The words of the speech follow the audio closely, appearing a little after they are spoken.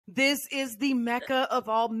This is the Mecca of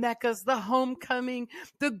all Meccas, the homecoming,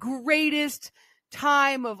 the greatest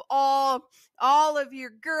time of all. All of your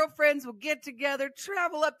girlfriends will get together,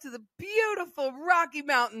 travel up to the beautiful Rocky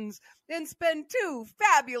Mountains, and spend 2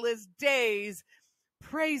 fabulous days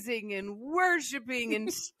praising and worshiping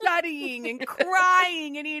and studying and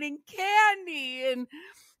crying and eating candy and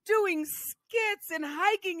doing skits and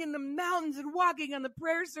hiking in the mountains and walking on the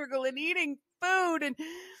prayer circle and eating food. And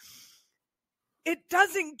it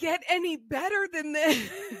doesn't get any better than this.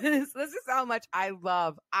 This is how much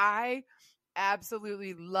I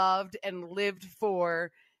absolutely loved and lived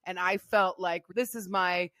for. And I felt like this is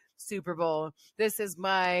my Super Bowl. This is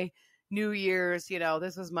my New Year's,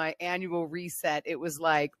 this was my annual reset. It was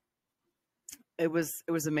like, it was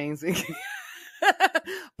amazing.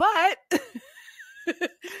 But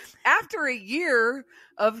after a year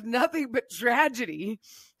of nothing but tragedy,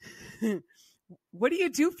 what do you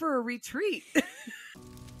do for a retreat?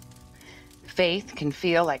 Faith can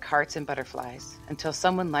feel like hearts and butterflies until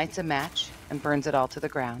someone lights a match and burns it all to the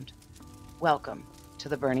ground. Welcome to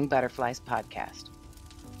the Burning Butterflies podcast.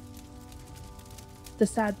 The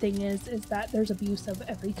sad thing is that there's abuse of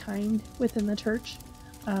every kind within the church.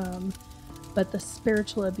 But the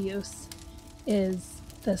spiritual abuse is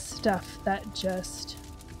the stuff that just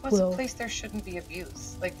It's a place there shouldn't be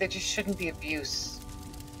abuse. Like, there just shouldn't be abuse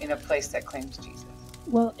in a place that claims Jesus.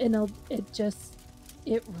 Well,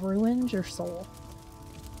 it ruins your soul.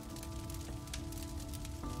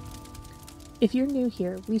 If you're new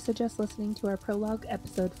here, we suggest listening to our prologue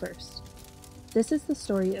episode first. This is the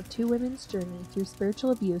story of 2 women's journey through spiritual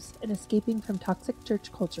abuse and escaping from toxic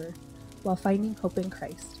church culture while finding hope in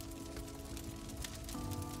Christ.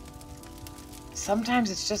 Sometimes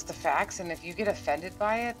it's just the facts, and if you get offended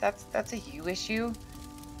by it, that's a you issue.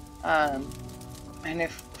 And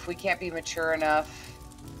if we can't be mature enough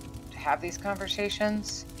to have these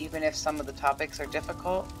conversations, even if some of the topics are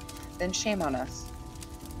difficult, then shame on us.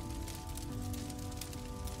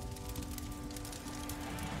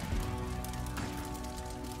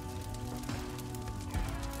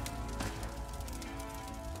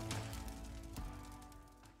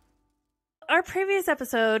 Our previous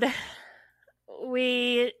episode,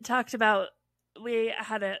 we talked about we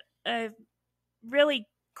had a really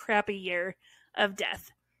crappy year of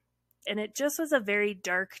death, and it just was a very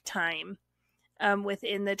dark time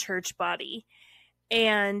within the church body.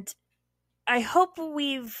 And I hope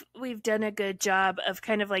we've done a good job of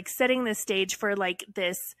kind of like setting the stage for like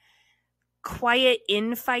this quiet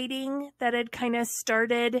infighting that had kind of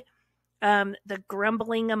started. The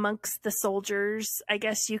grumbling amongst the soldiers, I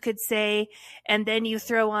guess you could say. And then you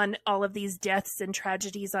throw on all of these deaths and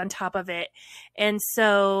tragedies on top of it. And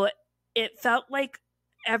so it felt like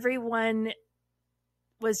everyone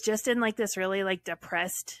was just in like this really like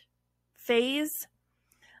depressed phase.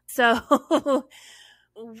 So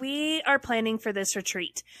we are planning for this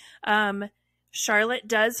retreat. Charlotte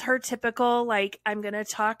does her typical, like, I'm going to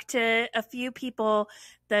talk to a few people,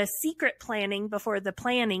 the secret planning before the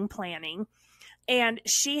planning. And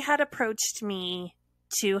she had approached me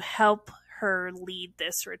to help her lead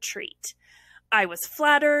this retreat. I was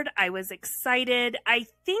flattered. I was excited. I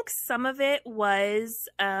think some of it was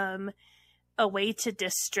a way to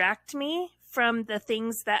distract me from the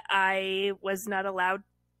things that I was not allowed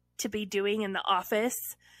to be doing in the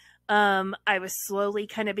office. I was slowly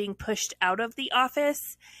kind of being pushed out of the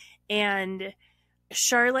office, and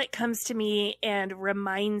Charlotte comes to me and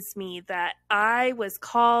reminds me that I was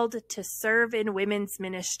called to serve in women's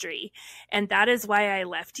ministry, and that is why I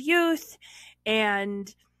left youth.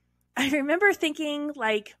 And I remember thinking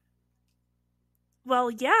like, well,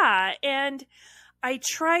 yeah. And I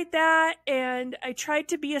tried that, and I tried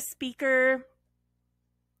to be a speaker,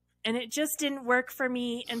 and it just didn't work for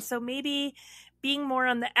me. And so maybe being more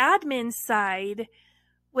on the admin side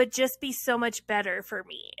would just be so much better for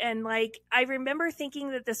me. And like, I remember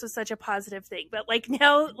thinking that this was such a positive thing, but like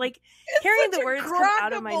now, like hearing the words come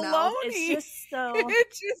out of my mouth, it's just so, it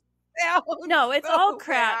just sounds no, it's so all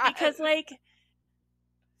crap bad. because like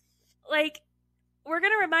we're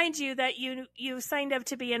going to remind you that you signed up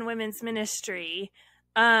to be in women's ministry.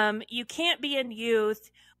 You can't be in youth.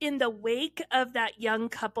 In the wake of that young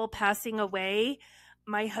couple passing away,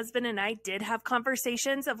 my husband and I did have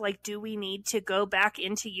conversations of like, do we need to go back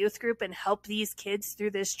into youth group and help these kids through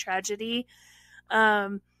this tragedy?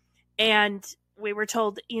 And we were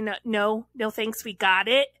told, no, thanks. We got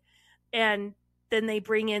it. And then they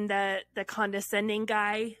bring in the condescending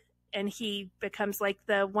guy, and he becomes like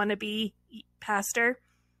the wannabe pastor.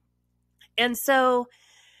 And so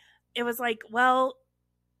it was like, well,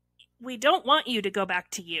 we don't want you to go back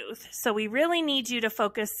to youth. So we really need you to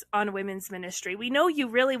focus on women's ministry. We know you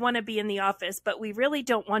really want to be in the office, but we really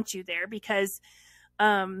don't want you there because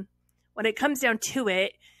when it comes down to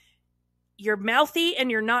it, you're mouthy and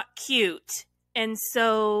you're not cute. And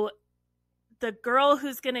so the girl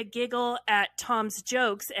who's going to giggle at Tom's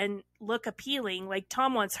jokes and look appealing, like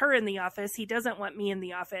Tom wants her in the office, he doesn't want me in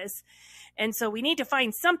the office. And so we need to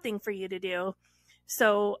find something for you to do.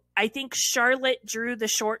 So I think Charlotte drew the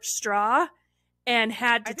short straw and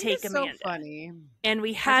had to take Amanda. So funny. And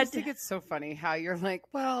we I had just think it's so funny how you're like,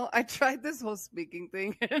 well, I tried this whole speaking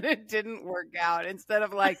thing and it didn't work out. Instead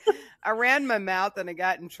of like, I ran my mouth and I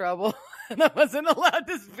got in trouble and I wasn't allowed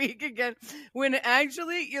to speak again. When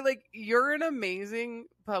actually you're like, you're an amazing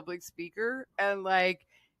public speaker. And like,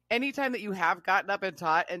 anytime that you have gotten up and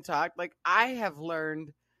taught and talked, like I have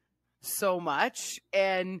learned so much.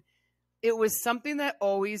 And it was something that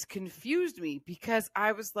always confused me because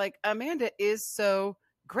I was like, Amanda is so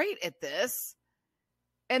great at this.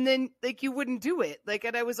 And then like, you wouldn't do it. Like,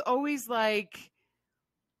 and I was always like,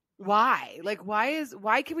 why? Like,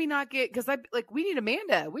 why can we not get, cause I like, we need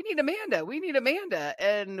Amanda.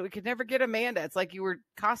 And we could never get Amanda. It's like you were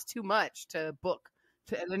cost too much to book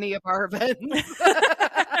to any of our events.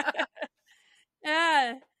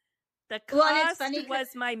 yeah. The cost was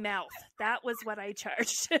my mouth. That was what I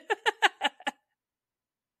charged.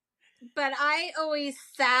 But I always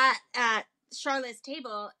sat at Charlotte's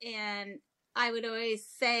table and I would always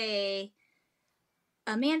say,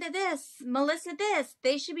 Amanda this, Melissa this,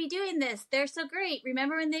 they should be doing this. They're so great.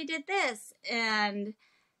 Remember when they did this? And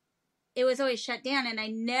it was always shut down. And I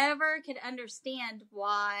never could understand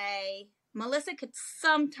why Melissa could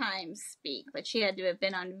sometimes speak, but she had to have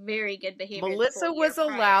been on very good behavior. Melissa was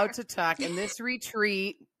allowed to talk. And this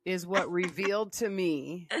retreat is what revealed to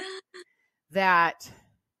me that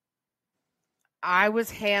I was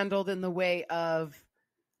handled in the way of,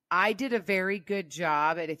 I did a very good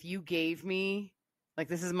job. And if you gave me, like,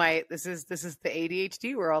 this is the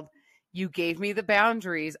ADHD world. You gave me the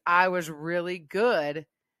boundaries. I was really good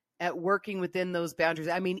at working within those boundaries.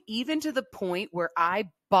 I mean, even to the point where I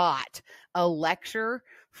bought a lecture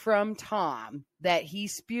from Tom that he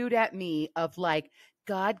spewed at me of like,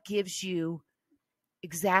 God gives you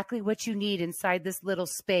exactly what you need inside this little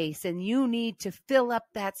space. And you need to fill up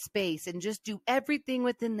that space and just do everything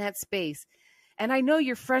within that space. And I know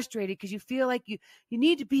you're frustrated because you feel like you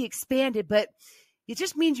need to be expanded, but it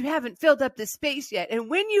just means you haven't filled up this space yet. And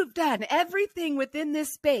when you've done everything within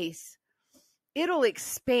this space, it'll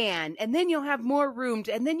expand and then you'll have more room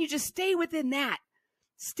and then you just stay within that.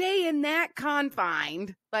 Stay in that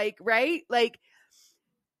confined, like, right? Like,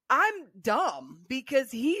 I'm dumb because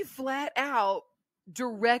he flat out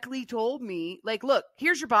directly told me, like, look,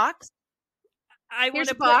 here's your box. I want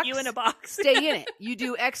to put you in a box. Stay in it. You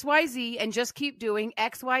do XYZ and just keep doing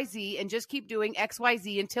XYZ and just keep doing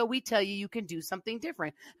XYZ until we tell you can do something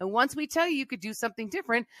different. And once we tell you could do something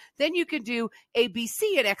different, then you can do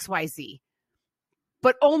ABC and XYZ.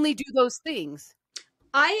 But only do those things.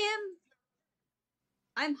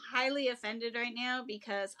 I'm highly offended right now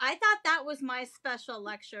because I thought that was my special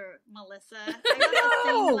lecture, Melissa. I got the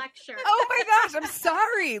same lecture. Oh my gosh, I'm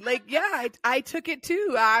sorry. Like, yeah, I took it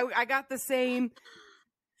too. I got the same.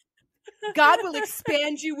 God will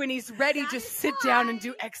expand you when he's ready. Just sit down and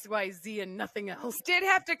do XYZ and nothing else. Did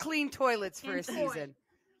have to clean toilets for a season.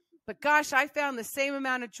 But gosh, I found the same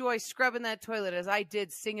amount of joy scrubbing that toilet as I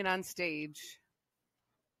did singing on stage.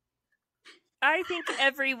 I think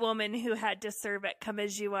every woman who had to serve at Come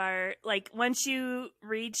As You Are, like, once you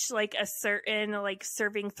reach like a certain like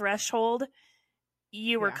serving threshold,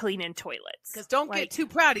 you were cleaning toilets. Because don't get too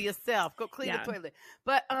proud of yourself. Go clean the toilet.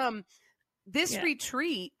 But this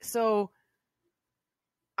retreat, so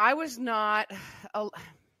I wasn't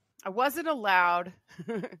allowed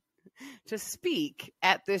to speak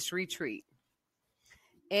at this retreat.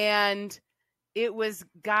 And it was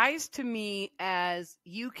guys to me as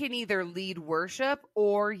you can either lead worship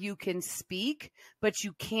or you can speak, but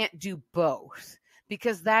you can't do both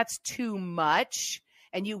because that's too much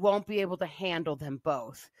and you won't be able to handle them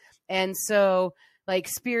both. And so like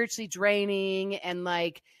spiritually draining and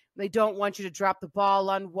like they don't want you to drop the ball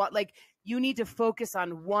on what, like you need to focus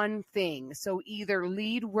on one thing. So either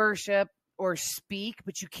lead worship or speak,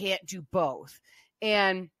 but you can't do both.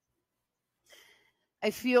 And I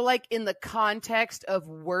feel like in the context of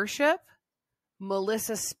worship,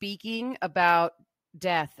 Melissa speaking about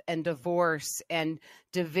death and divorce and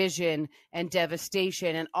division and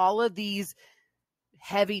devastation and all of these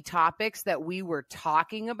heavy topics that we were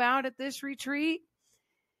talking about at this retreat,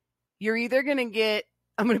 you're either going to get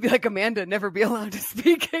I'm going to be like Amanda, never be allowed to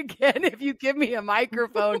speak again if you give me a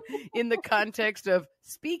microphone in the context of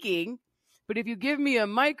speaking. But if you give me a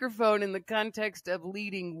microphone in the context of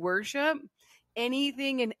leading worship,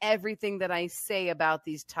 anything and everything that I say about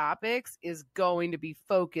these topics is going to be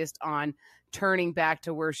focused on turning back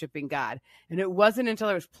to worshiping God. And it wasn't until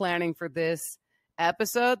I was planning for this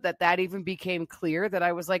episode that even became clear, that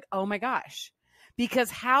I was like, oh my gosh,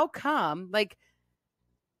 because how come, like,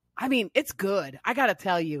 I mean, it's good. I got to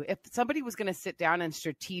tell you, if somebody was going to sit down and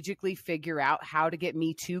strategically figure out how to get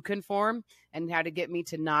me to conform and how to get me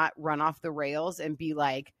to not run off the rails and be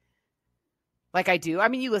like I do. I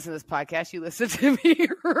mean, you listen to this podcast, you listen to me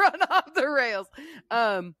run off the rails.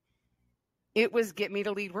 It was get me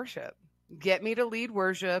to lead worship. Get me to lead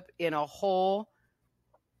worship in a whole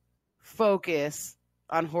focus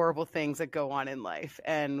on horrible things that go on in life.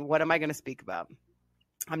 And what am I going to speak about?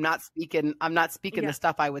 I'm not speaking the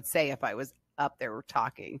stuff I would say if I was up there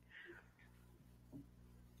talking.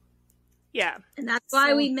 Yeah. And that's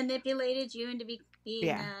why we manipulated you into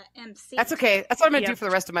being MC. That's okay. That's what I'm going to do for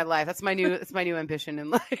the rest of my life. That's my new ambition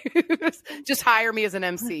in life. Just hire me as an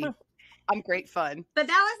MC. I'm great fun. But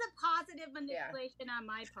that was a positive manipulation on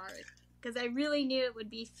my part, because I really knew it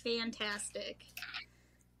would be fantastic.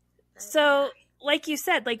 So, like you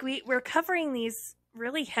said, like we're covering these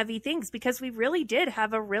really heavy things because we really did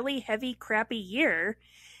have a really heavy, crappy year.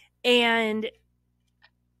 And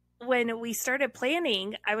when we started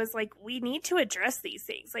planning, I was like, we need to address these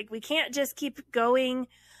things. Like, we can't just keep going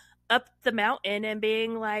up the mountain and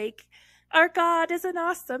being like, our God is an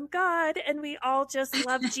awesome God, and we all just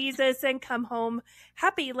love Jesus and come home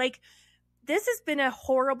happy. Like, this has been a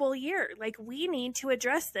horrible year. Like, we need to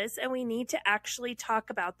address this, and we need to actually talk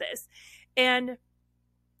about this. And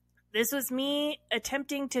this was me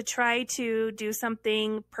attempting to try to do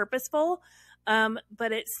something purposeful,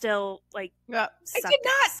 but it still, like, I did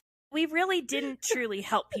not. We really didn't truly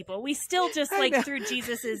help people. We still just, like, threw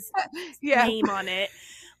Jesus's name on it.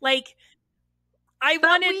 Like,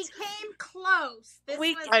 But we came close.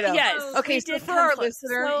 I know. Yes. Okay, so for our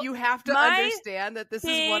listener, you have to understand that this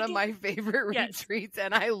is one of my favorite retreats,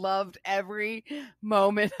 and I loved every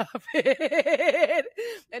moment of it.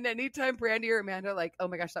 And anytime Brandi or Amanda are like, oh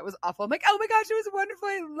my gosh, that was awful, I'm like, oh my gosh, it was wonderful,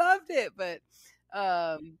 I loved it. But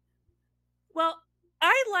well,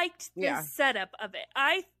 I liked the setup of it.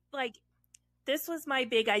 This was my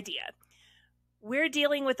big idea. We're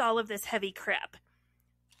dealing with all of this heavy crap.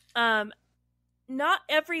 Not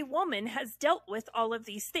every woman has dealt with all of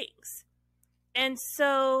these things. And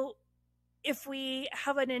so if we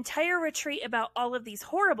have an entire retreat about all of these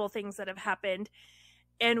horrible things that have happened,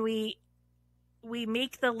 and we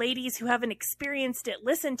make the ladies who haven't experienced it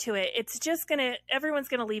listen to it, it's just everyone's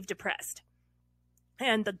going to leave depressed.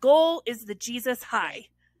 And the goal is the Jesus high,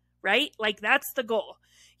 right? Like, that's the goal.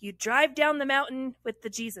 You drive down the mountain with the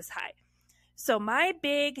Jesus high. So my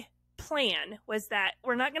big plan was that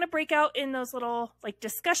we're not going to break out in those little, like,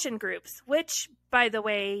 discussion groups, which, by the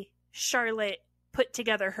way, Charlotte put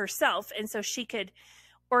together herself. And so she could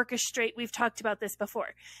orchestrate. We've talked about this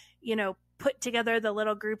before, put together the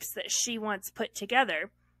little groups that she wants put together.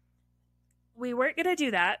 We weren't going to do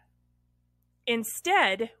that.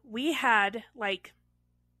 Instead, we had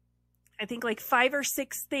I think 5 or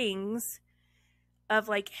 6 things of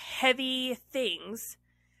heavy things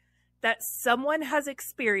that someone has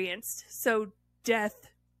experienced. So death,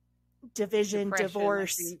 division, depression,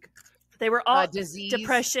 divorce. They were all disease.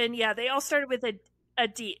 Depression. Yeah, they all started with a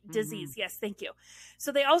D. Disease. Yes, thank you.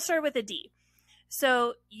 So they all started with a D.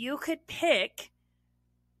 So you could pick,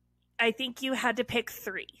 I think you had to pick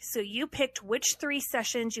 3. So you picked which 3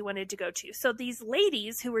 sessions you wanted to go to. So these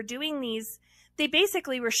ladies who were doing these, they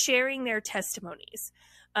basically were sharing their testimonies.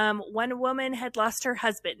 One woman had lost her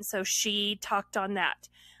husband, so she talked on that.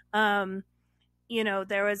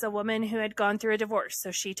 There was a woman who had gone through a divorce,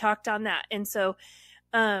 so she talked on that. And so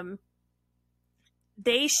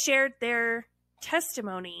they shared their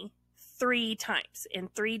testimony 3 times in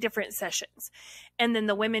 3 different sessions. And then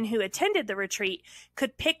the women who attended the retreat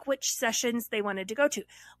could pick which sessions they wanted to go to.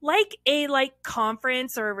 Like a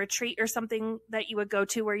conference or a retreat or something that you would go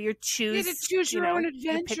to where you choose, your own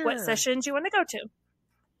adventure. You pick what sessions you want to go to.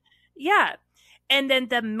 Yeah. And then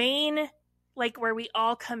the main, where we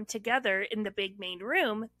all come together in the big main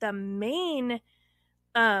room, the main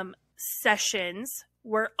sessions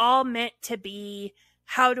were all meant to be,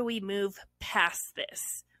 how do we move past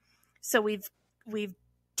this? So we've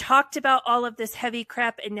talked about all of this heavy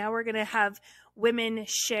crap, and now we're going to have women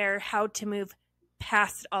share how to move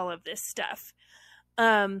past all of this stuff.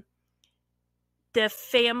 The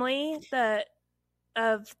family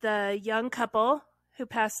of the young couple who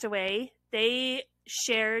passed away, they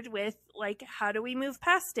shared with, like, how do we move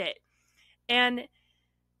past it? And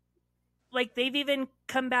like, they've even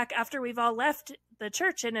come back after we've all left the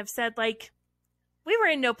church and have said, like, we were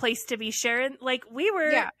in no place to be sharing. Like, we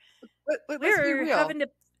were, But we let's be were real. having to,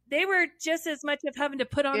 they were just as much of having to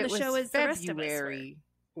put on It the show was as the rest of us were. February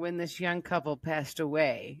when this young couple passed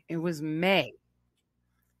away. It was May.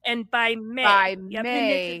 And by May, And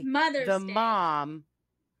this is Mother's the Day. mom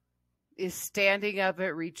is standing up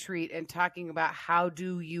at retreat and talking about how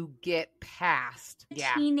do you get past.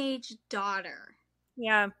 Yeah. Teenage daughter.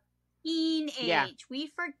 Yeah. Teenage. Yeah. We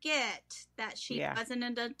forget that she Yeah. wasn't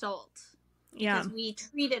an adult. Yeah. Because we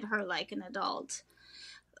treated her like an adult.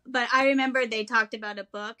 But I remember they talked about a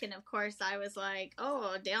book, and of course I was like,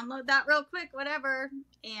 oh, download that real quick, whatever.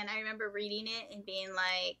 And I remember reading it and being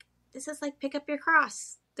like, this is like pick up your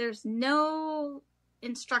cross. There's no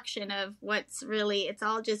instruction of what's really, it's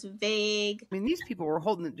all just vague. I mean, these people were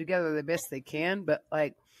holding it together the best they can, but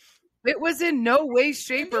like, it was in no way,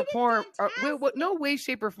 shape, or form, no way,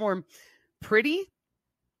 shape, or form pretty.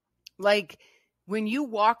 Like, when you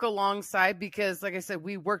walk alongside, because like I said,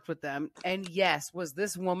 we worked with them, and yes, was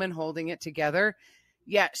this woman holding it together?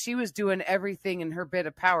 Yeah, she was doing everything in her bit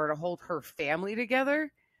of power to hold her family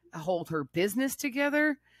together, hold her business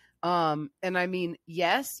together. And I mean,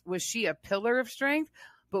 yes, was she a pillar of strength?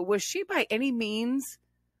 But was she by any means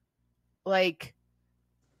like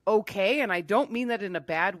okay? And I don't mean that in a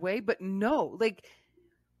bad way, but no, like,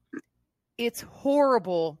 it's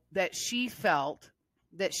horrible that she felt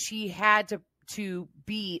that she had to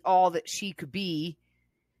be all that she could be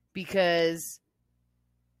because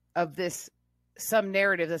of this, some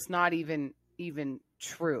narrative that's not even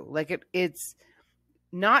true. Like, it's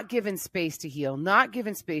not given space to heal, not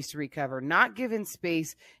given space to recover, not given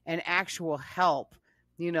space and actual help,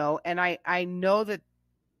 you know. And I know that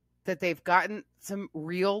they've gotten some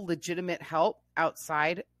real legitimate help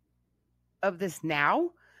outside of this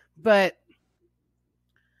now, but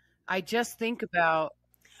I just think about,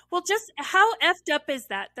 Well, just how effed up is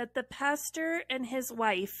that the pastor and his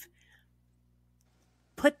wife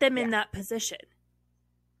put them in that position?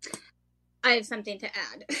 I have something to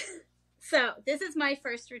add. So this is my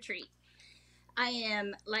first retreat. I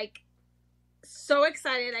am like so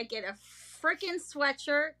excited. I get a freaking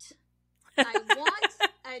sweatshirt. I want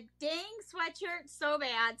a dang sweatshirt so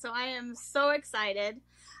bad. So I am so excited.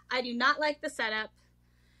 I do not like the setup.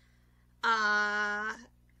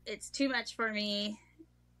 It's too much for me.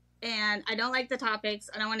 And I don't like the topics.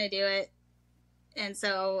 I don't want to do it. And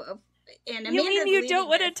so, and you mean you don't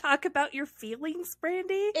want to talk about your feelings,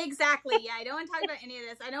 Brandi? Exactly. Yeah, I don't want to talk about any of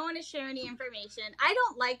this. I don't want to share any information. I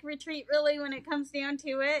don't like retreat really when it comes down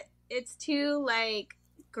to it. It's too like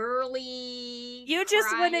girly. You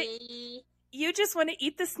just want to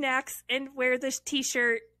eat the snacks and wear this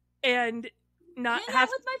t-shirt and not hang have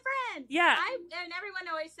out with my friends. Yeah. And everyone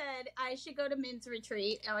always said I should go to men's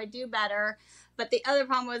retreat. I would do better. But the other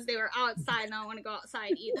problem was they were outside, and I don't want to go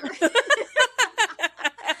outside either.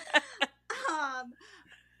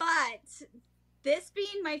 But this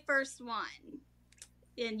being my first one,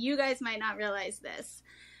 and you guys might not realize this,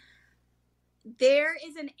 there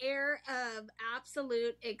is an air of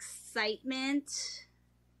absolute excitement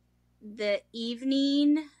the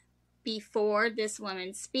evening before this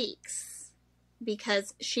woman speaks,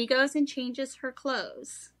 because she goes and changes her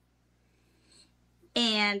clothes.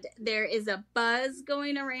 And there is a buzz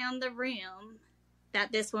going around the room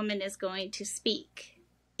that this woman is going to speak.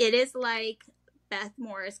 It is like Beth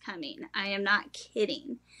Moore is coming. I am not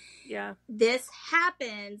kidding. Yeah. This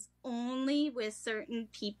happens only with certain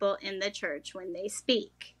people in the church when they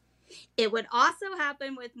speak. It would also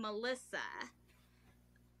happen with Melissa.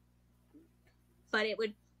 But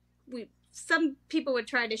some people would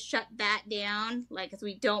try to shut that down, like, because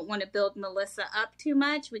we don't want to build Melissa up too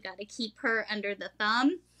much. We got to keep her under the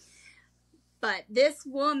thumb. But this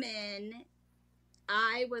woman,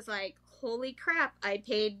 I was like, holy crap, I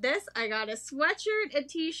paid this. I got a sweatshirt, a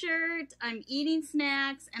t-shirt, I'm eating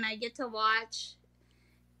snacks, and I get to watch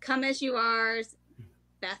Come As You Are's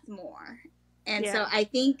Beth Moore. And so I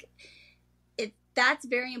think that's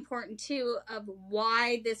very important too, of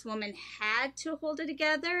why this woman had to hold it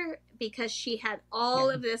together, because she had all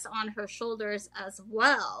of this on her shoulders as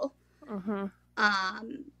well.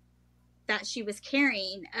 That she was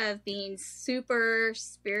carrying, of being super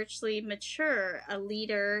spiritually mature, a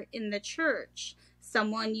leader in the church,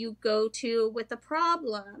 someone you go to with a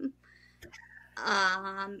problem.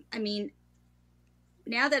 I mean,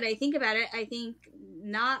 now that I think about it, I think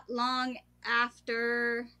not long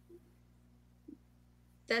after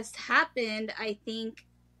this happened, I think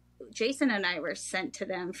Jason and I were sent to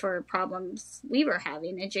them for problems we were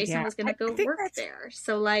having, and Jason was going to go work there.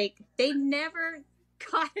 So like they never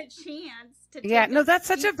got a chance to take no, that's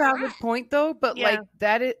such a valid breath. point though, but like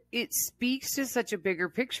that it speaks to such a bigger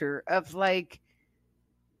picture of like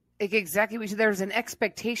exactly there's an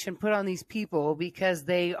expectation put on these people because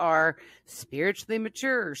they are spiritually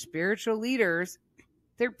mature, spiritual leaders.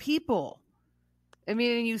 They're people. I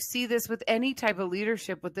mean, and you see this with any type of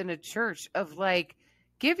leadership within a church of like,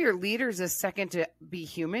 give your leaders a second to be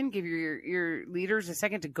human, give your leaders a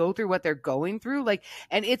second to go through what they're going through. Like,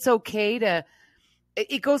 and it's okay to,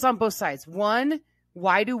 it goes on both sides. One,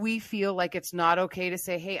 why do we feel like it's not okay to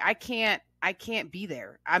say, hey, I can't be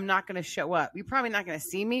there. I'm not going to show up. You're probably not going to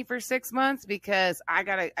see me for 6 months because I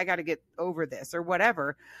gotta get over this or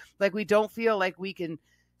whatever. Like we don't feel like we can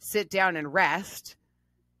sit down and rest.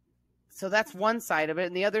 So that's one side of it.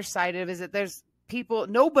 And the other side of it is that there's people,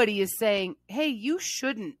 nobody is saying, hey, you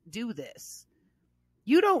shouldn't do this.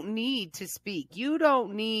 You don't need to speak. You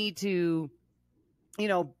don't need to,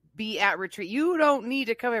 be at retreat. You don't need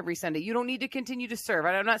to come every Sunday. You don't need to continue to serve.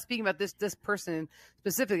 I'm not speaking about this person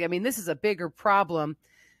specifically. I mean, this is a bigger problem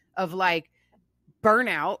of like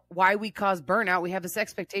burnout, why we cause burnout. We have this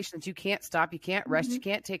expectation that you can't stop, you can't rest, you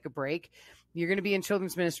can't take a break. You're going to be in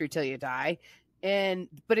children's ministry till you die.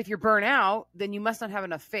 But if you're burnt out, then you must not have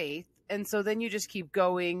enough faith. And so then you just keep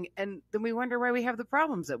going. And then we wonder why we have the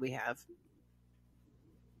problems that we have.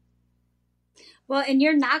 Well, and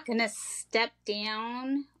you're not going to step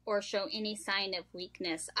down or show any sign of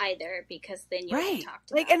weakness either, because then you're talked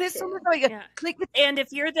about. Like, and it's almost like, and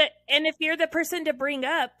if you're the person to bring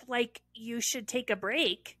up, like, you should take a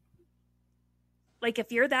break. Like,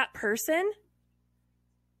 if you're that person,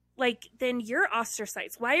 like, then you're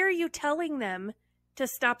ostracized. Why are you telling them to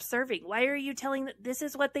stop serving? Why are you telling them this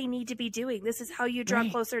is what they need to be doing? This is how you draw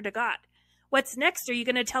closer to God. What's next? Are you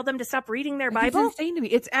going to tell them to stop reading their Bible? It's insane to me.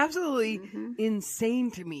 It's absolutely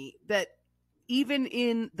insane to me that even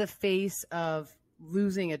in the face of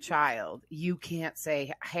losing a child, you can't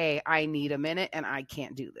say, hey, I need a minute and I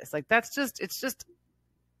can't do this. Like it's just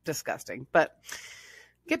disgusting. But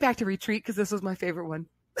get back to retreat, because this was my favorite one.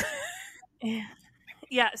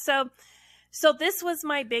 Yeah. So this was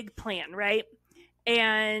my big plan, right?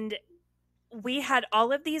 And we had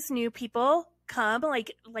all of these new people come,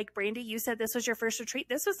 like Brandi, you said this was your first retreat.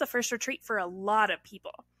 This was the first retreat for a lot of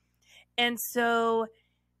people. And so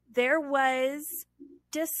there was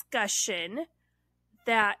discussion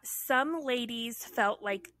that some ladies felt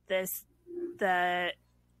like the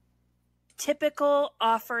typical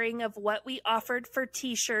offering of what we offered for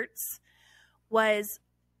t-shirts was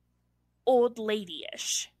old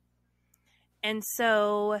lady-ish. And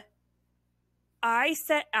so I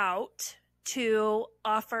set out to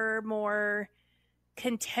offer more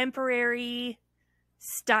contemporary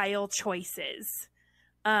style choices.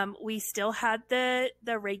 We still had the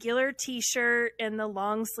regular t-shirt and the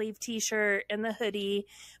long sleeve t-shirt and the hoodie,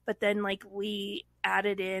 but then like we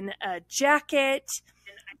added in a jacket,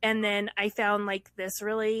 and then I found like this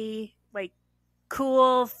really like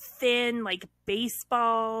cool thin like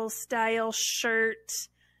baseball style shirt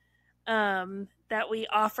that we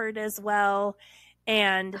offered as well.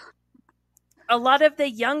 And a lot of the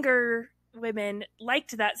younger women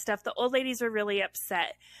liked that stuff. The old ladies were really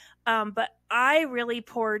upset. But I really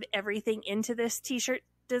poured everything into this t-shirt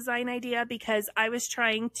design idea because I was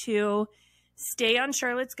trying to stay on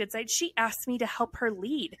Charlotte's good side. She asked me to help her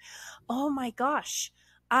lead. Oh my gosh.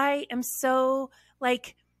 I am so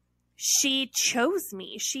like, she chose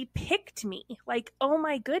me. She picked me. Like, oh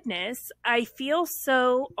my goodness. I feel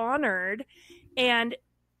so honored. And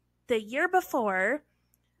the year before,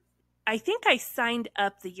 I think I signed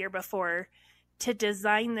up the year before to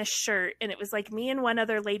design this shirt, and it was like me and one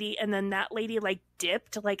other lady, and then that lady like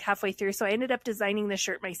dipped like halfway through, so I ended up designing the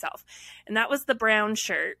shirt myself. And that was the brown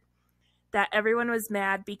shirt that everyone was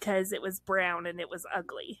mad because it was brown and it was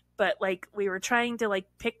ugly, but like we were trying to like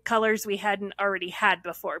pick colors we hadn't already had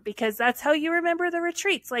before, because that's how you remember the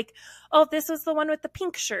retreats. Like, oh, this was the one with the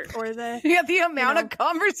pink shirt, or the the amount of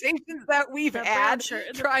conversations that we've had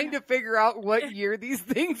trying to figure out what year these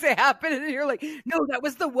things happened, and you're like, no, that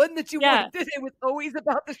was the one that you wanted. It was always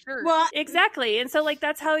about the shirt. Well, exactly. And so like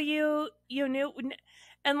that's how you knew.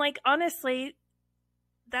 And like honestly,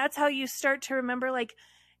 that's how you start to remember, like,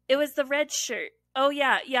 it was the red shirt. Oh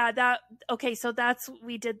yeah, that okay, so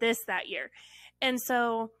we did this that year. And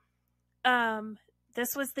so this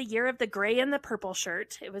was the year of the gray and the purple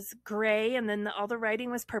shirt. It was gray, and then all the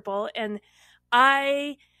writing was purple. And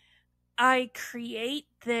I create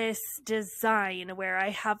this design where I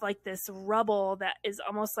have like this rubble that is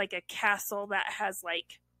almost like a castle that has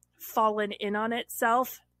like fallen in on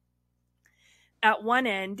itself. at one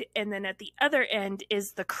end, and then at the other end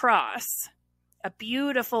is the cross, a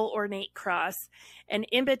beautiful ornate cross. And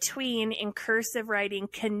in between, in cursive writing,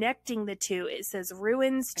 connecting the two, it says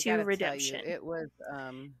ruins to redemption. Tell you, it was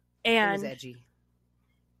and edgy.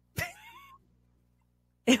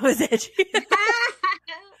 It was edgy.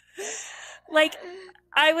 Like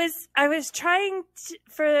I was trying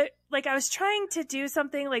to do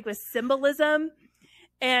something like with symbolism,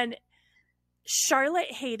 and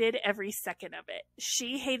Charlotte hated every second of it.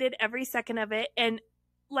 She hated every second of it. And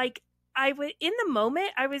like in the moment,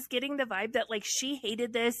 I was getting the vibe that like she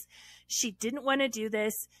hated this. She didn't want to do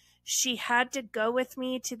this. She had to go with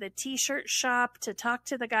me to the t-shirt shop to talk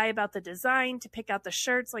to the guy about the design, to pick out the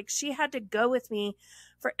shirts. Like she had to go with me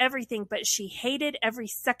for everything, but she hated every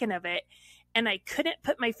second of it. And I couldn't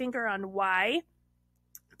put my finger on why,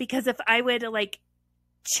 because if I would like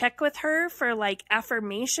check with her for like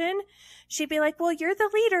affirmation, she'd be like, well, you're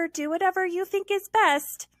the leader, do whatever you think is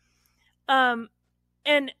best. And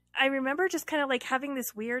I remember just kind of like having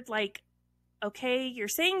this weird, like, okay, you're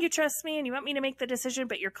saying you trust me and you want me to make the decision,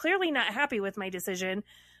 but you're clearly not happy with my decision,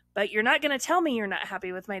 but you're not going to tell me you're not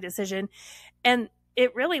happy with my decision. And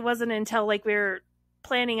it really wasn't until like we were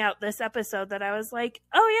planning out this episode that I was like,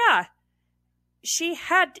 oh yeah, she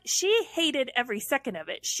hated every second of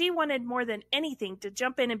it. She wanted more than anything to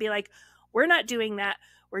jump in and be like, we're not doing that.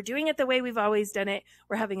 We're doing it the way we've always done it.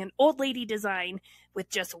 We're having an old lady design with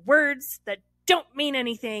just words that don't mean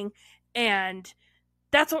anything. And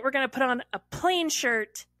that's what we're going to put on a plain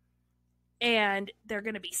shirt. And they're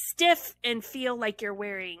going to be stiff and feel like you're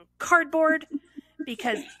wearing cardboard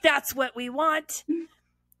because that's what we want.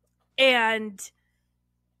 And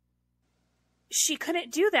she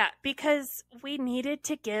couldn't do that because we needed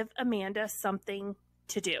to give Amanda something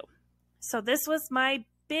to do. So this was my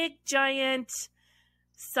big, giant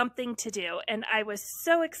something to do. And I was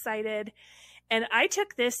so excited. And I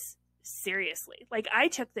took this seriously. Like, I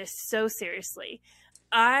took this so seriously.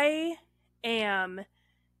 I am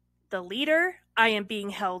the leader. I am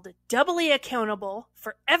being held doubly accountable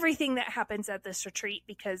for everything that happens at this retreat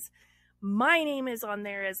because my name is on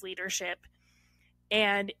there as leadership.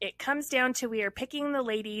 And it comes down to we are picking the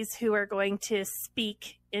ladies who are going to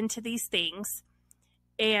speak into these things.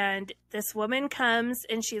 And this woman comes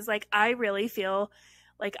and she's like, I really feel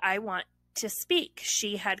like I want to speak.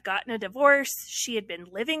 She had gotten a divorce. She had been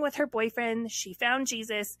living with her boyfriend. She found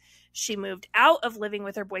Jesus. She moved out of living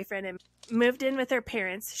with her boyfriend and moved in with her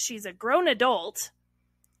parents. She's a grown adult.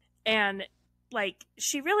 And like,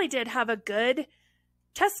 she really did have a good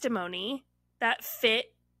testimony that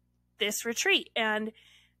fit this retreat. And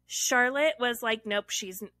Charlotte was like, nope,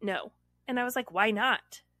 no. And I was like, why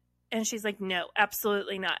not? And she's like, no,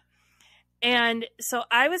 absolutely not. And so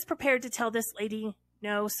I was prepared to tell this lady,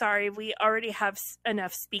 no, sorry, we already have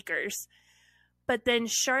enough speakers. But then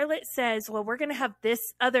Charlotte says, well, we're going to have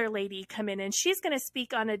this other lady come in and she's going to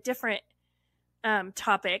speak on a different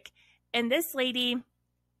topic. And this lady,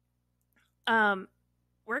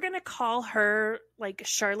 we're going to call her like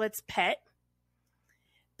Charlotte's pet,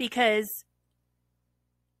 because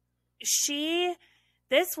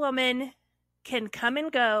this woman can come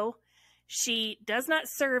and go. She does not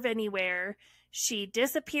serve anywhere. She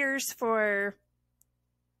disappears for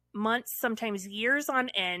months, sometimes years on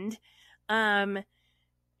end.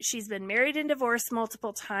 She's been married and divorced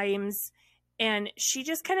multiple times, and she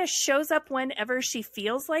just kind of shows up whenever she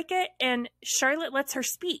feels like it, and Charlotte lets her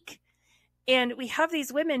speak. And we have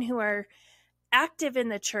these women who are active in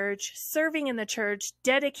the church, serving in the church,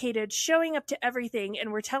 dedicated, showing up to everything,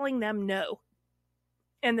 and we're telling them no.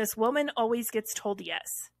 And this woman always gets told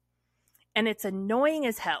yes. And it's annoying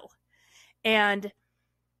as hell. And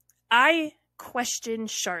I question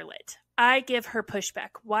Charlotte. I give her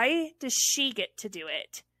pushback. Why does she get to do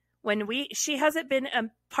it when she hasn't been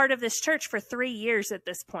a part of this church for 3 years at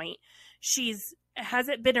this point?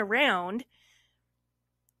 Hasn't been around.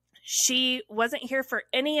 She wasn't here for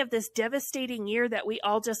any of this devastating year that we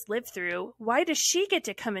all just lived through. Why does she get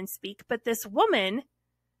to come and speak? But this woman,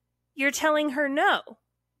 you're telling her no.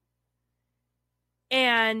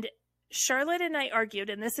 And Charlotte and I argued,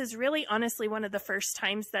 and this is really honestly one of the first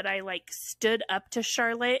times that I like stood up to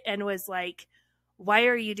Charlotte and was like, why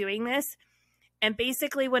are you doing this? And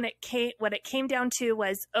basically what it came down to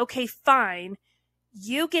was, okay, fine,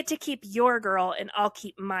 you get to keep your girl and I'll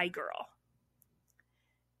keep my girl,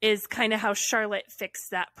 is kind of how Charlotte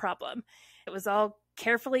fixed that problem. It was all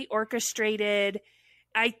carefully orchestrated.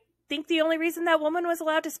 I think the only reason that woman was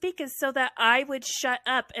allowed to speak is so that I would shut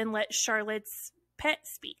up and let Charlotte's pet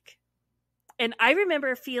speak. And I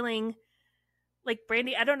remember feeling like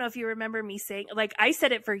Brandi, I don't know if you remember me saying, like, I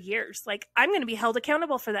said it for years, like, I'm going to be held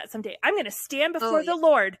accountable for that someday. I'm going to stand before the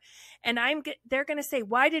Lord, and they're going to say,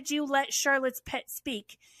 why did you let Charlotte's pet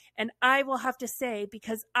speak? And I will have to say,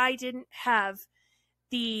 because I didn't have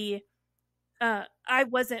I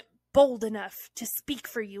wasn't bold enough to speak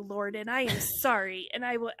for you, Lord, and I am sorry. And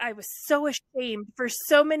I was so ashamed for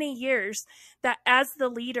so many years that as the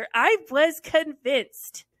leader, I was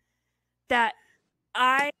convinced that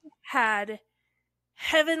I had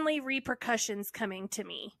heavenly repercussions coming to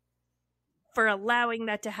me for allowing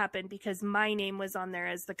that to happen because my name was on there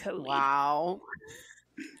as the co-lead. Wow.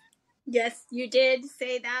 Yes, you did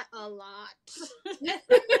say that a lot.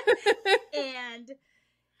 And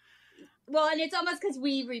it's almost because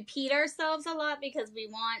we repeat ourselves a lot because we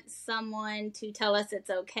want someone to tell us it's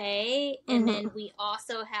okay. And then we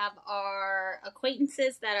also have our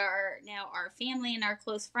acquaintances that are now our family and our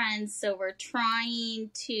close friends. So we're trying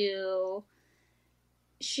to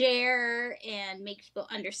share and make people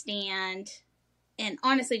understand, and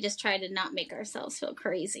honestly just try to not make ourselves feel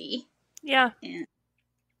crazy. Yeah. And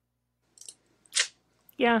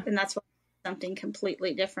that's why something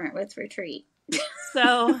completely different with retreat.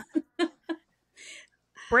 So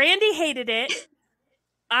Brandi hated it.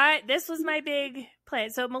 This was my big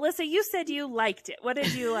plan. So Melissa, you said you liked it. What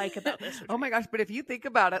did you like about this retreat? Oh my gosh, but if you think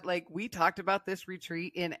about it, like, we talked about this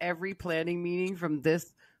retreat in every planning meeting from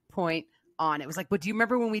this point on. It was like, but do you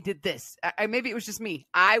remember when we did this? Maybe it was just me.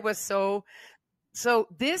 I was so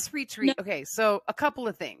this retreat. No. Okay, so a couple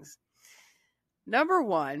of things. Number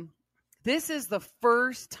one, this is the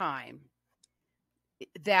first time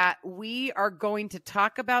that we are going to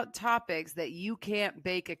talk about topics that you can't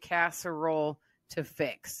bake a casserole to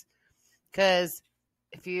fix. Because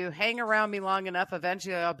if you hang around me long enough,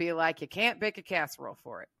 eventually I'll be like, you can't bake a casserole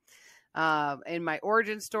for it. In my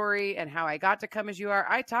origin story and how I got to Come As You Are,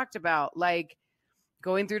 I talked about like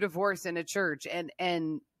going through divorce in a church,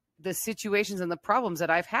 and the situations and the problems that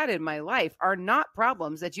I've had in my life are not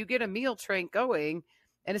problems that you get a meal train going.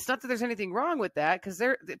 And it's not that there's anything wrong with that, because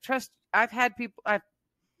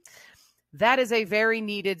that is a very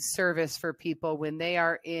needed service for people when they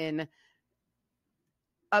are in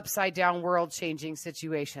upside down world changing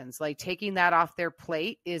situations. Like, taking that off their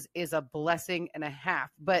plate is a blessing and a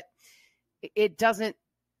half, but it doesn't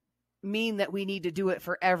mean that we need to do it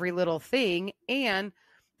for every little thing. And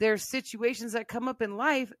there's situations that come up in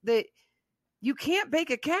life that you can't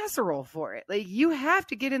bake a casserole for it. Like, you have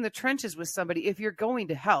to get in the trenches with somebody if you're going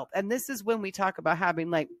to help. And this is when we talk about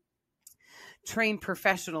having like trained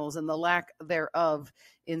professionals and the lack thereof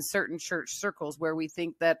in certain church circles, where we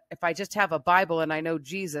think that if I just have a Bible and I know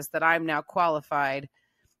Jesus, that I'm now qualified,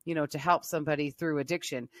 to help somebody through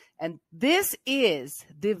addiction. And this is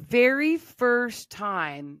the very first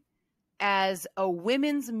time as a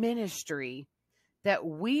women's ministry that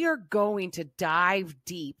we are going to dive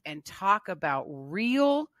deep and talk about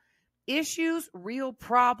real issues, real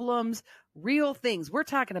problems, real things. We're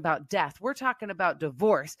talking about death. We're talking about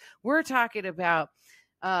divorce. We're talking about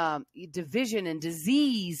division and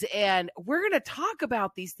disease. And we're going to talk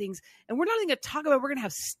about these things. And we're not even going to talk about, we're going to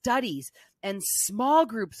have studies and small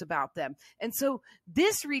groups about them. And so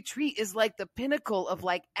this retreat is like the pinnacle of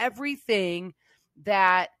like everything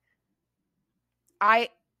that I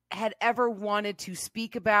had ever wanted to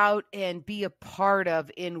speak about and be a part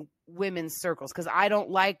of in women's circles, because I don't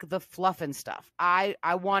like the fluff and stuff. I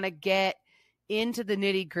want to get into the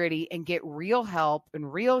nitty gritty and get real help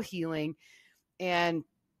and real healing and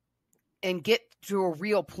get to a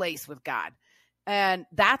real place with God. And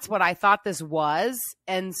that's what I thought this was.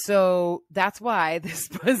 And so that's why this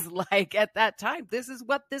was like, at that time, this is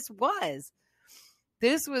what this was.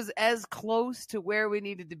 This was as close to where we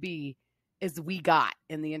needed to be as we got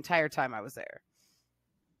in the entire time I was there.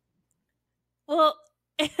 Well,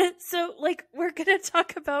 so like, we're going to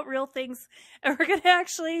talk about real things, and we're going to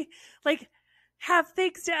actually like have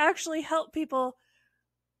things to actually help people.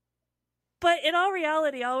 But in all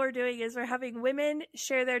reality, all we're doing is we're having women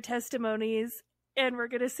share their testimonies, and we're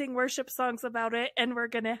going to sing worship songs about it. And we're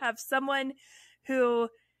going to have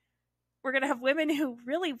women who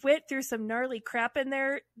really went through some gnarly crap in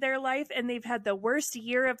their life, and they've had the worst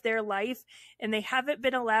year of their life, and they haven't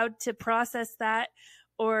been allowed to process that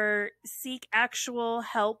or seek actual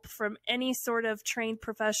help from any sort of trained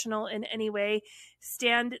professional in any way,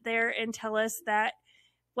 stand there and tell us that,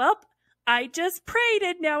 well, I just prayed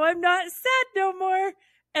and now I'm not sad no more.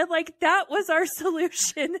 And like, that was our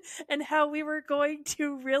solution, and how we were going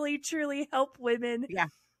to really truly help women. Yeah.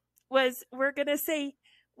 Was we're going to say,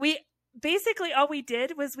 basically all we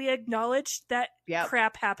did was we acknowledged that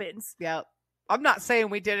crap happens. Yeah. I'm not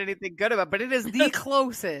saying we did anything good about it, but it is the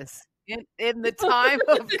closest in the time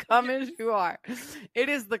of come as you are. It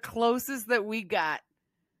is the closest that we got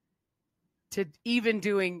to even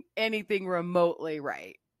doing anything remotely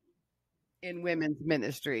right in women's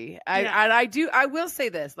ministry. I will say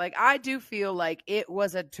this, like, I do feel like it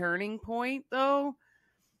was a turning point though,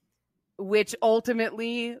 which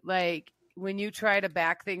ultimately, like, when you try to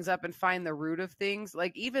back things up and find the root of things,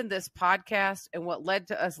 like even this podcast and what led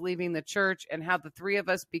to us leaving the church and how the three of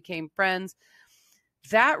us became friends,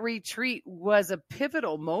 that retreat was a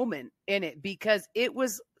pivotal moment in it, because it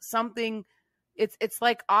was something, it's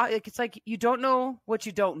like you don't know what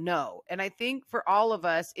you don't know. And I think for all of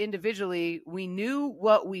us individually, we knew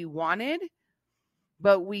what we wanted,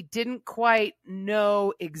 but we didn't quite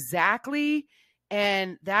know exactly.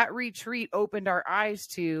 And that retreat opened our eyes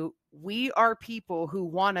to, we are people who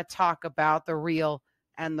want to talk about the real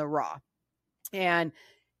and the raw. And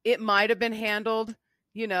it might have been handled,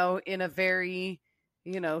 in a very,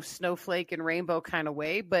 snowflake and rainbow kind of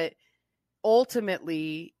way, but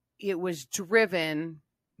ultimately it was driven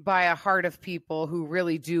by a heart of people who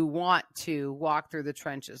really do want to walk through the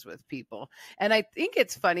trenches with people. And I think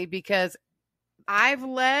it's funny because I've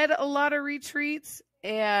led a lot of retreats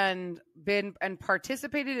and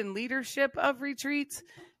participated in leadership of retreats.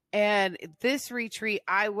 And this retreat,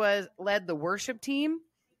 I led the worship team.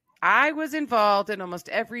 I was involved in almost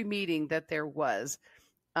every meeting that there was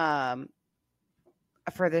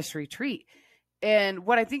for this retreat. And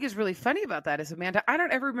what I think is really funny about that is, Amanda, I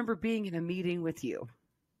don't ever remember being in a meeting with you.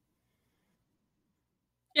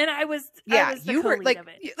 And I was you were like,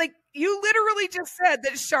 you literally just said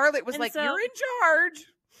that Charlotte was like, you're in charge.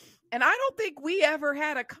 And I don't think we ever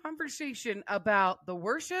had a conversation about the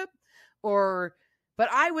worship but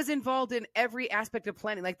I was involved in every aspect of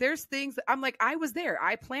planning. Like, there's things that I'm like, I was there.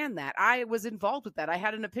 I planned that. I was involved with that. I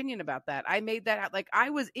had an opinion about that. I made that, like, I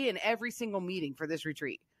was in every single meeting for this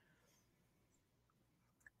retreat.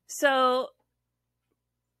 So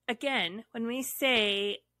again, when we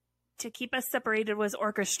say to keep us separated was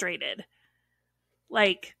orchestrated,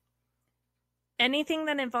 like anything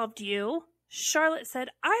that involved you, Charlotte said,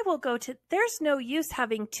 I will go to, there's no use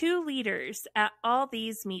having two leaders at all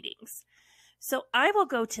these meetings. So I will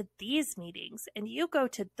go to these meetings and you go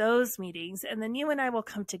to those meetings, and then you and I will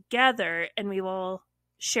come together and we will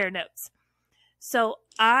share notes. So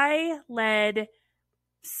I led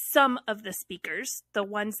some of the speakers, the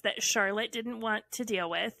ones that Charlotte didn't want to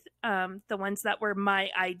deal with, the ones that were my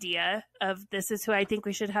idea of this is who I think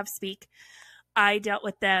we should have speak. I dealt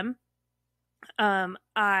with them.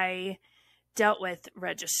 I dealt with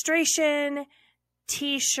registration,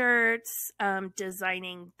 T-shirts,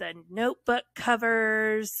 designing the notebook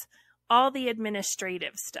covers, all the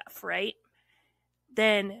administrative stuff, right?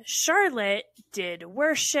 Then Charlotte did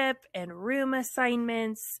worship and room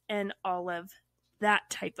assignments and all of that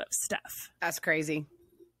type of stuff. That's crazy.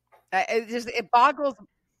 It boggles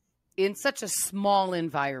in such a small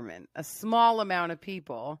environment, a small amount of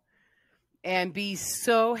people, and be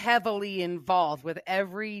so heavily involved with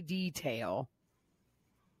every detail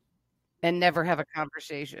and never have a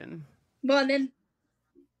conversation. Well, then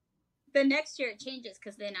the next year it changes,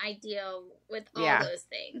 because then I deal with all those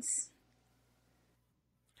things.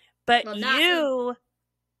 But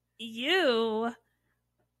you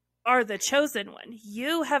are the chosen one.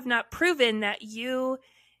 You have not proven that you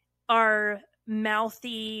are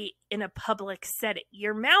mouthy in a public setting.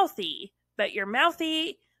 You're mouthy, but you're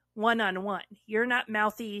mouthy one-on-one. You're not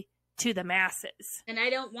mouthy to the masses. And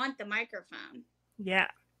I don't want the microphone. Yeah.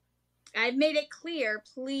 I've made it clear,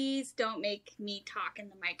 please don't make me talk in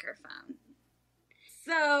the microphone.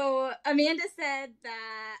 So Amanda said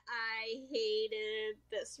that I hated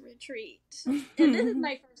this retreat. And this is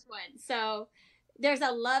my first one. So there's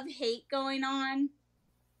a love-hate going on,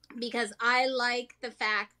 because I like the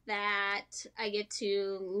fact that I get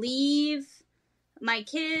to leave my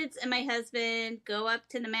kids and my husband, go up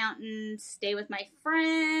to the mountains, stay with my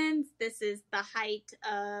friends. This is the height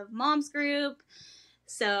of mom's group.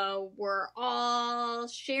 So we're all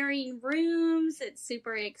sharing rooms. It's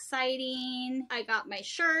super exciting. I got my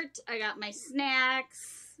shirt. I got my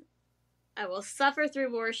snacks. I will suffer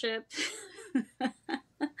through worship.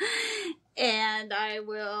 And I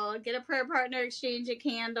will get a prayer partner, exchange a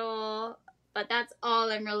candle. But that's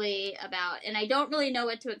all I'm really about. And I don't really know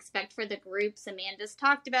what to expect for the groups. Amanda's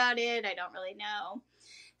talked about it. I don't really know.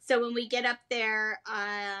 So when we get up there,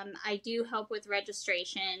 I do help with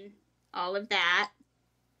registration, all of that.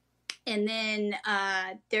 And then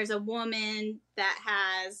there's a woman that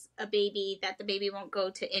has a baby that the baby won't go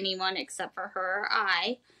to anyone except for her or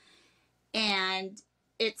I. And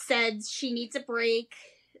it said she needs a break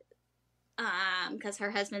because her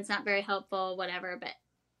husband's not very helpful, whatever. But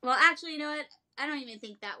Well, actually, you know what? I don't even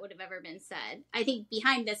think that would have ever been said. I think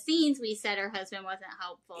behind the scenes we said her husband wasn't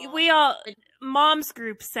helpful. We all, mom's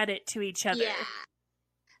group said it to each other. Yeah.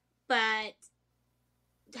 But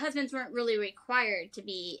husbands weren't really required to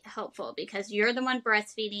be helpful because you're the one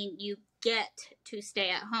breastfeeding. You get to stay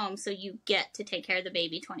at home, so you get to take care of the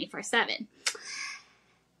baby 24/7.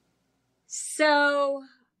 So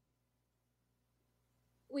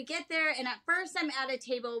we get there, and at first I'm at a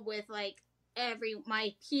table with like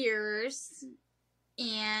my peers,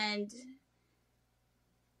 and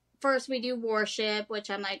first we do worship, which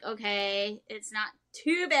I'm like, okay, it's not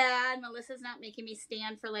too bad. Melissa's not making me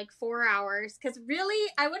stand for like 4 hours, because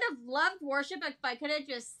really I would have loved worship if I could have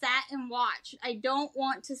just sat and watched. I don't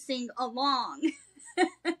want to sing along.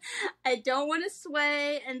 I don't want to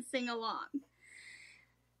sway and sing along.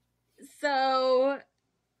 So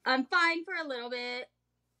I'm fine for a little bit.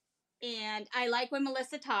 And I like when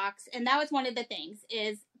Melissa talks. And that was one of the things,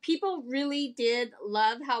 is people really did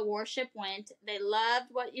love how worship went. They loved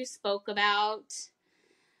what you spoke about.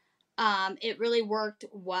 It really worked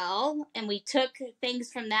well. And we took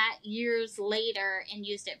things from that years later and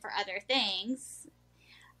used it for other things.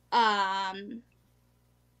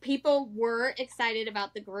 People were excited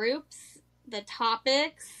about the groups, the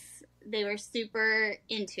topics. They were super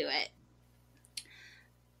into it.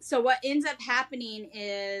 So what ends up happening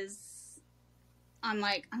is I'm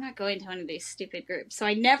like, I'm not going to one of these stupid groups. So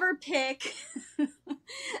I never pick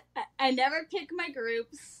my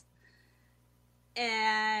groups.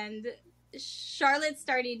 And Charlotte's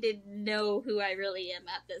starting to know who I really am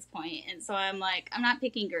at this point. And so I'm like, I'm not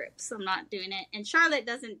picking groups. I'm not doing it. And Charlotte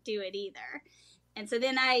doesn't do it either. And so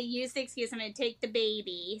then I use the excuse, I'm going to take the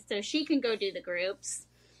baby so she can go do the groups.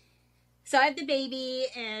 So I have the baby,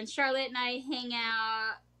 and Charlotte and I hang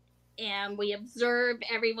out, and we observe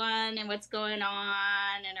everyone and what's going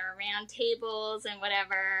on, and are around tables and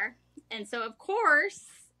whatever. And so, of course,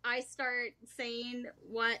 I start saying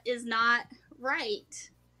what is not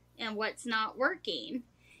right and what's not working.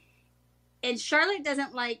 And Charlotte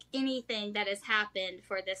doesn't like anything that has happened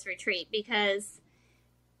for this retreat, because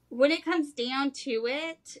when it comes down to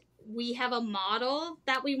it, we have a model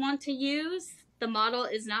that we want to use. The model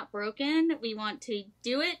is not broken. We want to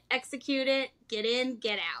do it, execute it, get in,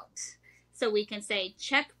 get out. So we can say,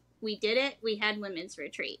 check, we did it. We had women's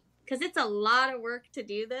retreat. Because it's a lot of work to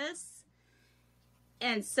do this.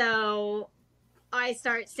 And so I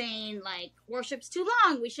start saying, like, worship's too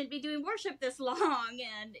long. We shouldn't be doing worship this long.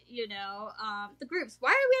 And, the groups. Why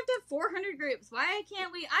do we have to have 400 groups? Why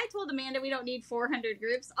can't we? I told Amanda we don't need 400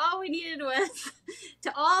 groups. All we needed was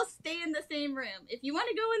to all stay in the same room. If you want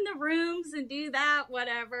to go in the rooms and do that,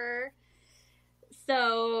 whatever.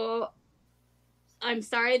 So I'm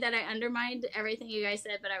sorry that I undermined everything you guys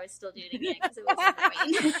said, but I was still doing it again because it was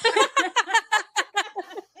annoying.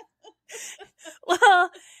 Well,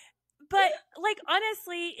 but like,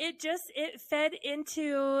 honestly, it fed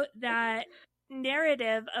into that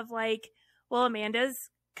narrative of like, well, Amanda's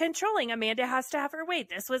controlling. Amanda has to have her way.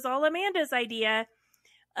 This was all Amanda's idea.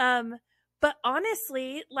 But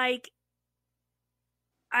honestly, like,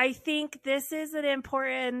 I think this is an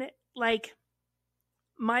important, like,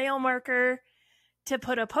 mile marker to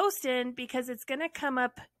put a post in, because it's going to come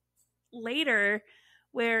up later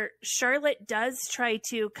where Charlotte does try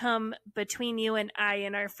to come between you and I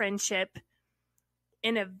in our friendship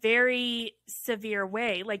in a very severe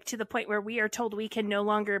way, like to the point where we are told we can no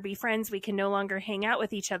longer be friends, we can no longer hang out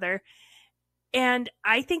with each other. And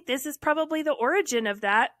I think this is probably the origin of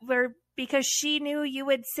that, because she knew you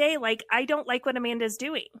would say, like, I don't like what Amanda's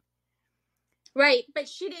doing. Right, but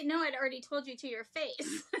she didn't know I'd already told you to your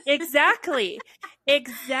face. Exactly.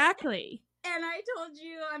 And I told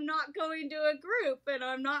you I'm not going to a group and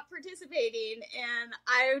I'm not participating, and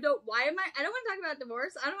I don't want to talk about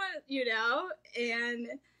divorce. I don't want to, and,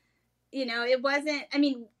 it wasn't,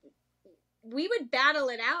 we would battle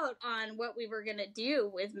it out on what we were going to do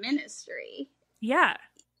with ministry. Yeah.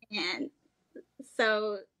 And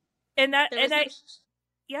so.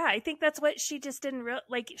 I think that's what she just didn't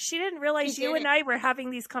she didn't realize you and I were having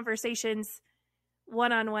these conversations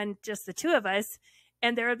one-on-one, just the two of us.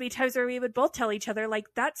 And there would be times where we would both tell each other, like,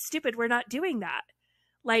 that's stupid. We're not doing that.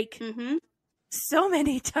 Like, so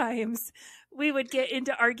many times we would get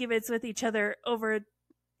into arguments with each other over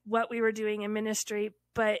what we were doing in ministry.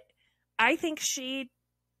 But I think she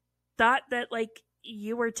thought that, like,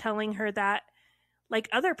 you were telling her that, like,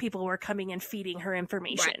 other people were coming and feeding her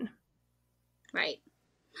information. Right.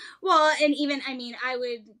 Well, and even, I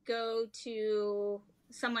would go to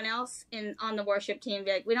someone else on the worship team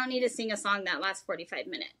be like, we don't need to sing a song that lasts 45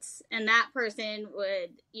 minutes. And that person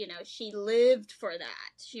would, she lived for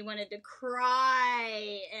that. She wanted to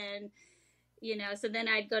cry. And, so then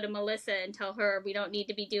I'd go to Melissa and tell her, we don't need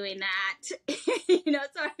to be doing that. So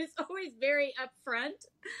I was always very upfront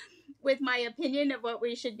with my opinion of what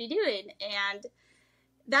we should be doing. And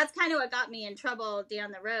that's kind of what got me in trouble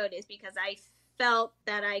down the road, is because I felt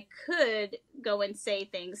that I could go and say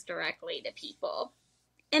things directly to people.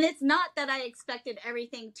 And it's not that I expected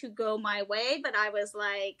everything to go my way, but I was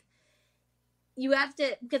like, you have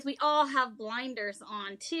to, because we all have blinders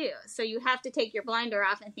on too. So you have to take your blinder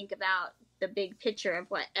off and think about the big picture of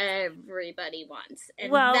what everybody wants.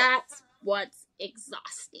 And that's what's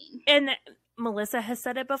exhausting. And Melissa has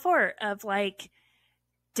said it before, of like,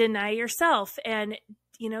 deny yourself and,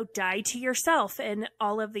 die to yourself and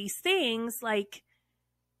all of these things. Like,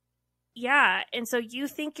 yeah. And so you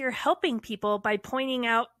think you're helping people by pointing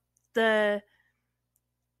out the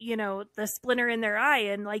splinter in their eye.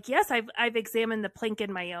 And like, yes, I've examined the plank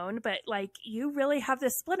in my own, but like, you really have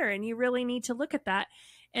this splinter and you really need to look at that.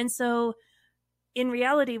 And so in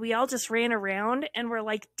reality, we all just ran around and were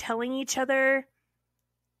like telling each other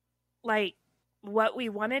like what we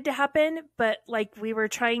wanted to happen, but like we were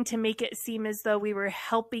trying to make it seem as though we were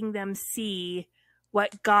helping them see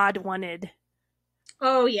what God wanted.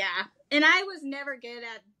 Oh yeah. And I was never good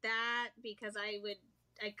at that because I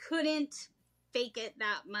couldn't fake it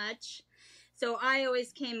that much. So I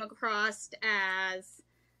always came across as,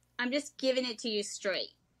 I'm just giving it to you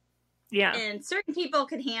straight. Yeah. And certain people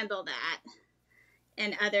could handle that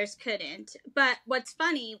and others couldn't. But what's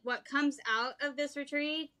funny, what comes out of this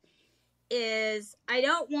retreat is I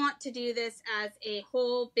don't want to do this as a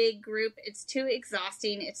whole big group. It's too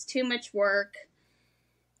exhausting. It's too much work.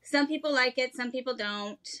 Some people like it. Some people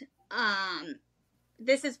don't.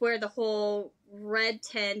 This is where the whole red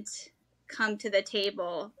tent come to the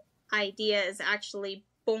table idea is actually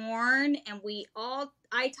born. And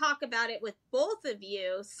I talk about it with both of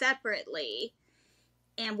you separately.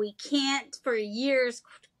 And we can't for years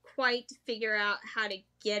quite figure out how to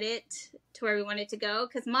get it to where we want it to go.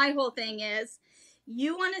 Because my whole thing is,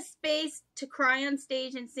 you want a space to cry on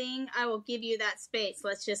stage and sing, I will give you that space.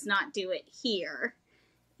 Let's just not do it here.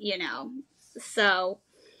 So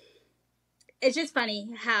it's just funny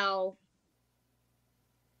how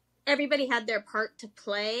everybody had their part to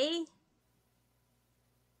play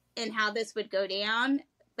and how this would go down.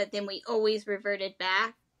 But then we always reverted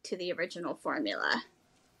back to the original formula.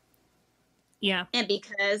 Yeah. And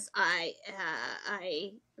because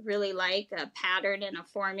I really like a pattern and a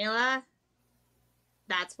formula,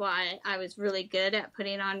 that's why I was really good at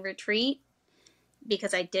putting on retreat,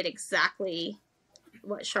 because I did exactly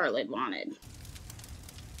what Charlotte wanted.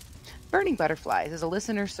 Burning Butterflies is a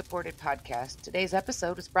listener-supported podcast. Today's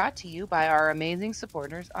episode was brought to you by our amazing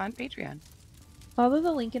supporters on Patreon. Follow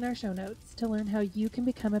the link in our show notes to learn how you can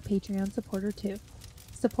become a Patreon supporter too.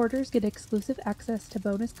 Supporters get exclusive access to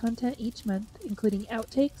bonus content each month, including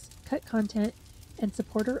outtakes, cut content, and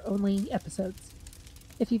supporter-only episodes.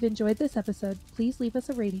 If you've enjoyed this episode, please leave us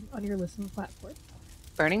a rating on your listening platform.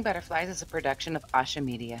 Burning Butterflies is a production of Asha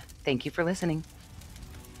Media. Thank you for listening.